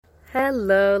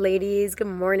Hello, ladies. Good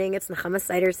morning. It's Nechama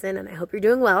Siderson, and I hope you're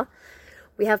doing well.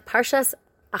 We have Parshas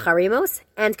Acharei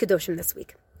and Kedoshim this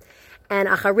week. And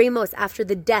Acharei, after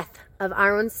the death of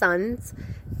Aaron's sons,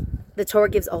 the Torah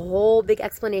gives a whole big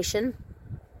explanation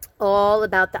all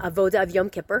about the avoda of Yom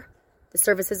Kippur, the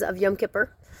services of Yom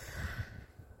Kippur.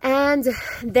 And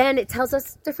then it tells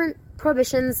us different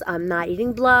prohibitions, not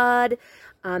eating blood,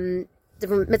 different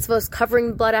mitzvahs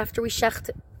covering blood after we shecht,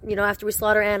 after we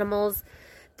slaughter animals.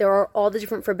 There are all the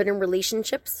different forbidden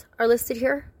relationships are listed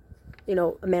here. A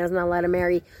man is not allowed to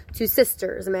marry two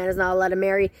sisters. A man is not allowed to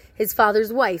marry his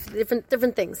father's wife.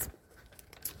 Different things.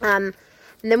 And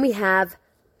then we have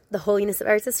the holiness of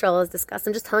Eretz Yisrael as discussed.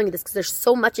 I'm just telling you this because there's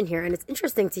so much in here, and it's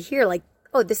interesting to hear,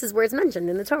 this is where it's mentioned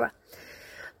in the Torah.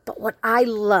 But what I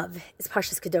love is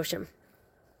Parshas Kedoshim.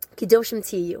 Kedoshim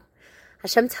to you.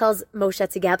 Hashem tells Moshe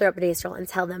to gather up Bnei Yisrael and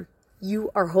tell them,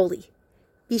 you are holy.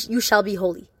 You shall be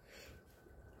holy.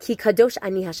 Ki kadosh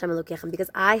ani Hashem Elokechem, because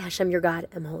I, Hashem, your God,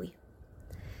 am holy.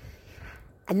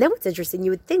 And then what's interesting, you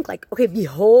would think okay, be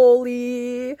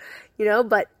holy,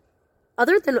 but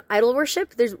other than idol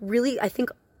worship, there's really, I think,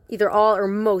 either all or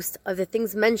most of the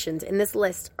things mentioned in this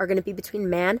list are going to be between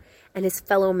man and his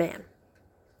fellow man.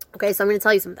 Okay, so I'm going to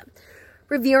tell you some of them.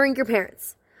 Revering your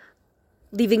parents.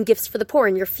 Leaving gifts for the poor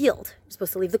in your field. You're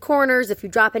supposed to leave the corners. If you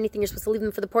drop anything, you're supposed to leave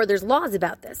them for the poor. There's laws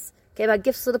about this, okay, about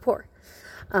gifts for the poor.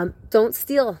 Don't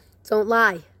steal. Don't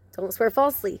lie. Don't swear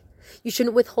falsely. You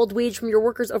shouldn't withhold wage from your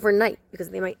workers overnight because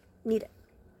they might need it.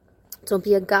 Don't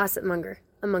be a gossip monger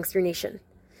amongst your nation.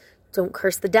 Don't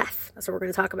curse the deaf. That's what we're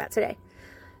going to talk about today.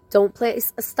 Don't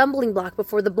place a stumbling block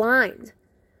before the blind.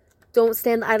 Don't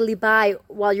stand idly by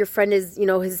while your friend is,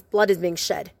 his blood is being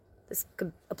shed. This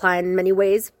could apply in many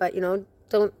ways, but,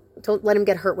 don't let him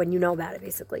get hurt when you know about it,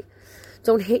 basically.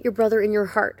 Don't hate your brother in your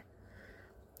heart.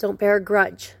 Don't bear a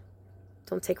grudge.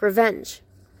 Don't take revenge.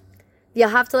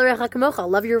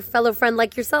 Love your fellow friend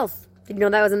like yourself. Did you know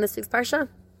that was in this week's Parsha?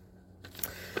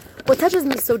 What touches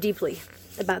me so deeply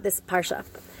about this Parsha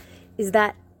is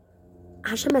that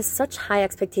Hashem has such high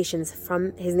expectations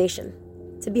from his nation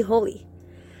to be holy.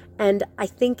 And I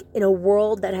think in a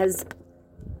world that has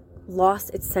lost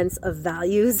its sense of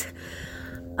values,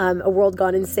 a world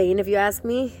gone insane, if you ask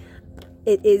me,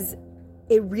 it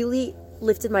really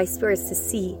lifted my spirits to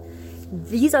see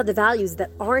these are the values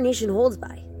that our nation holds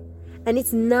by. And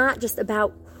it's not just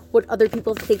about what other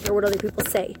people think or what other people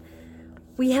say.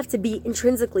 We have to be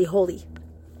intrinsically holy.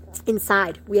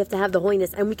 Inside, we have to have the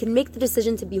holiness, and we can make the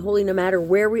decision to be holy no matter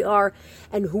where we are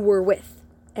and who we're with.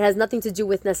 It has nothing to do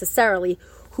with necessarily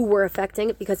who we're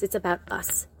affecting, because it's about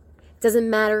us. It doesn't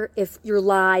matter if your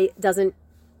lie doesn't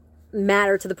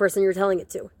matter to the person you're telling it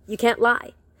to. You can't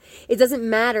lie. It doesn't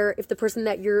matter if the person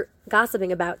that you're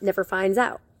gossiping about never finds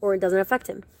out or it doesn't affect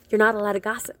him. You're not allowed to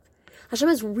gossip. Hashem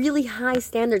has really high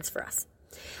standards for us.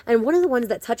 And one of the ones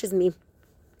that touches me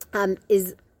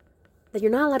is that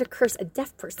you're not allowed to curse a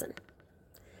deaf person.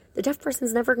 The deaf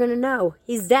person's never going to know.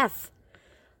 He's deaf.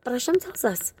 But Hashem tells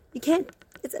us, you can't,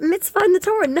 it's a mitzvah in the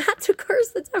Torah not to curse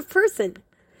the deaf person.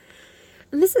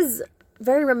 And this is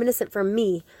very reminiscent for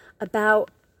me about,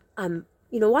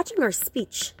 watching our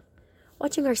speech,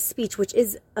 which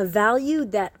is a value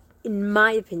that, in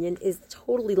my opinion, is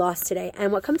totally lost today.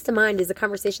 And what comes to mind is a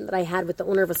conversation that I had with the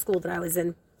owner of a school that I was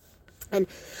in. And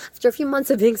after a few months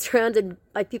of being surrounded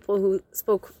by people who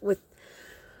spoke with,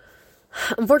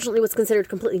 unfortunately, what's considered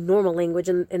completely normal language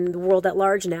in the world at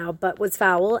large now, but was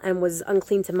foul and was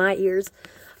unclean to my ears,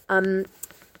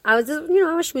 I was just,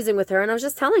 I was schmoozing with her, and I was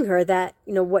just telling her that,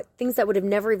 what things that would have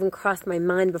never even crossed my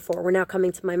mind before were now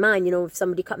coming to my mind. If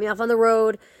somebody cut me off on the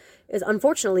road, is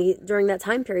unfortunately, during that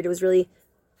time period, it was really,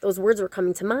 those words were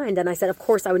coming to mind. And I said, of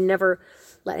course, I would never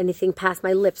let anything pass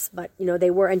my lips, but, they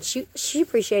were. And she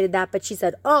appreciated that, but she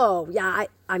said, oh, yeah,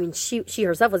 I mean, she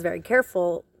herself was very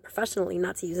careful professionally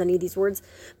not to use any of these words.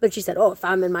 But she said, oh, if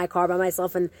I'm in my car by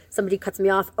myself and somebody cuts me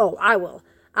off, oh, I will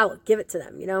give it to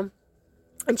them,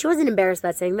 And she wasn't embarrassed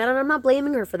about saying that, and I'm not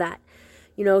blaming her for that.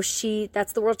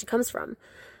 That's the world she comes from.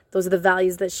 Those are the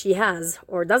values that she has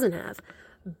or doesn't have.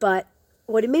 But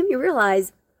what it made me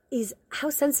realize is how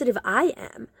sensitive I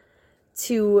am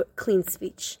to clean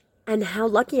speech and how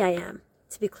lucky I am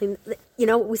to be clean.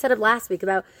 We said it last week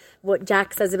about what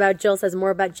Jack says about Jill says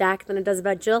more about Jack than it does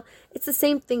about Jill. It's the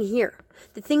same thing here.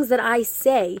 The things that I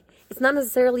say, it's not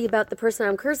necessarily about the person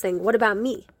I'm cursing. What about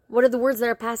me? What are the words that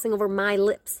are passing over my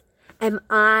lips? Am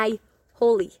I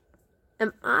holy?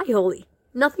 Am I holy?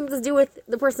 Nothing to do with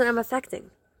the person I'm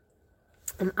affecting.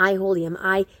 Am I holy? Am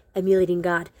I emulating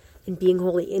God and being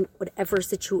holy in whatever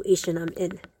situation I'm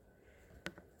in?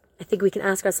 I think we can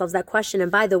ask ourselves that question.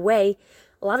 And by the way,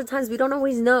 A lot of times we don't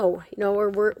always know, or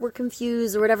we're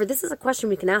confused or whatever. This is a question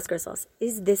we can ask ourselves.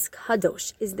 Is this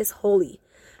kadosh? Is this holy?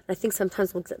 And I think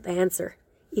sometimes we'll get the answer,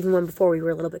 even when before we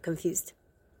were a little bit confused.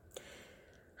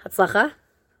 Hatzlacha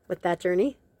with that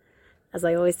journey. As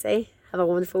I always say, have a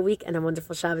wonderful week and a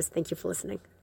wonderful Shabbos. Thank you for listening.